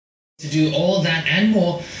To do all that and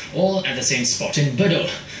more, all at the same spot in Bedok.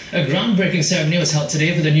 A groundbreaking ceremony was held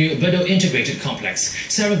today for the new Bedok Integrated Complex.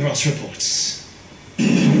 Sarah Gross reports. The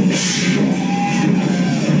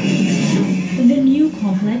new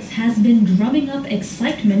complex has been drumming up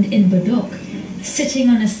excitement in Bedok. Sitting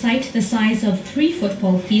on a site the size of 3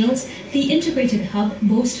 football fields, the integrated hub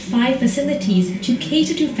boasts 5 facilities to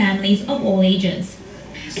cater to families of all ages.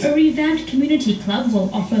 A revamped community club will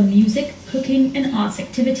offer music, cooking and arts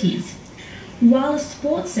activities, while a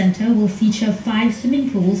sports centre will feature 5 swimming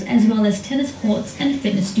pools as well as tennis courts and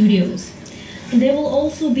fitness studios. There will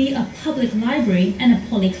also be a public library and a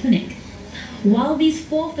polyclinic. While these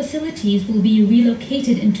 4 facilities will be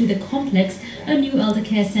relocated into the complex, a new elder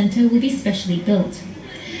care centre will be specially built.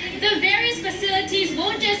 The various facilities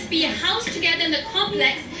won't just be housed together in the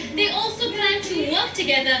complex, they also plan to work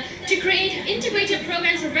together to create integrated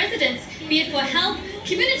programs for residents, be it for health,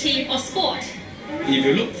 community or sport. If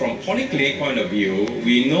you look from polyclinic point of view,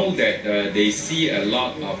 we know that they see a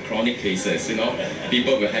lot of chronic cases,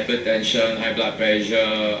 people with hypertension, high blood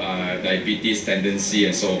pressure, diabetes tendency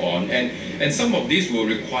and so on. And some of these will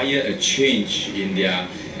require a change in their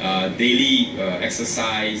daily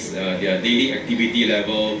exercise, their daily activity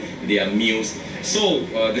level, their meals. So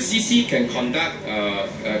the CC can conduct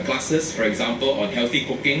classes, for example, on healthy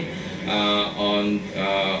cooking, on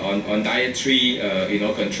dietary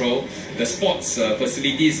control. The sports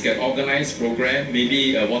facilities can organize program,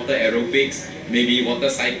 maybe water aerobics, maybe water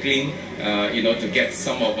cycling, to get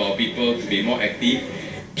some of our people to be more active.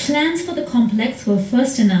 Plans for the complex were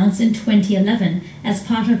first announced in 2011 as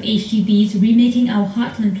part of HDB's Remaking Our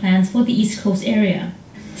Heartland plans for the East Coast area.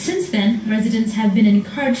 Since then, residents have been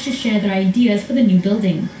encouraged to share their ideas for the new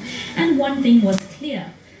building. And one thing was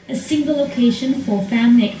clear: a single location for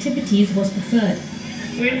family activities was preferred.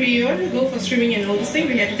 When we want to go for swimming and all those things,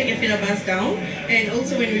 we had to take a feeder bus down. And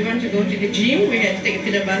also when we want to go to the gym, we had to take a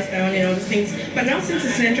feeder bus down and all those things. But now since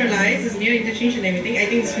it's centralized, it's near interchange and everything, I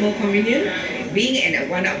think it's more convenient. Being in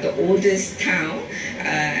one of the oldest town,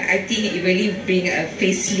 I think it really bring a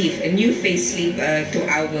facelift, a new facelift to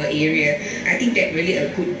our area. I think that really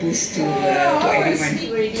a good boost to everyone.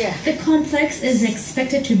 The complex is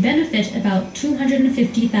expected to benefit about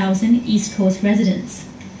 250,000 East Coast residents.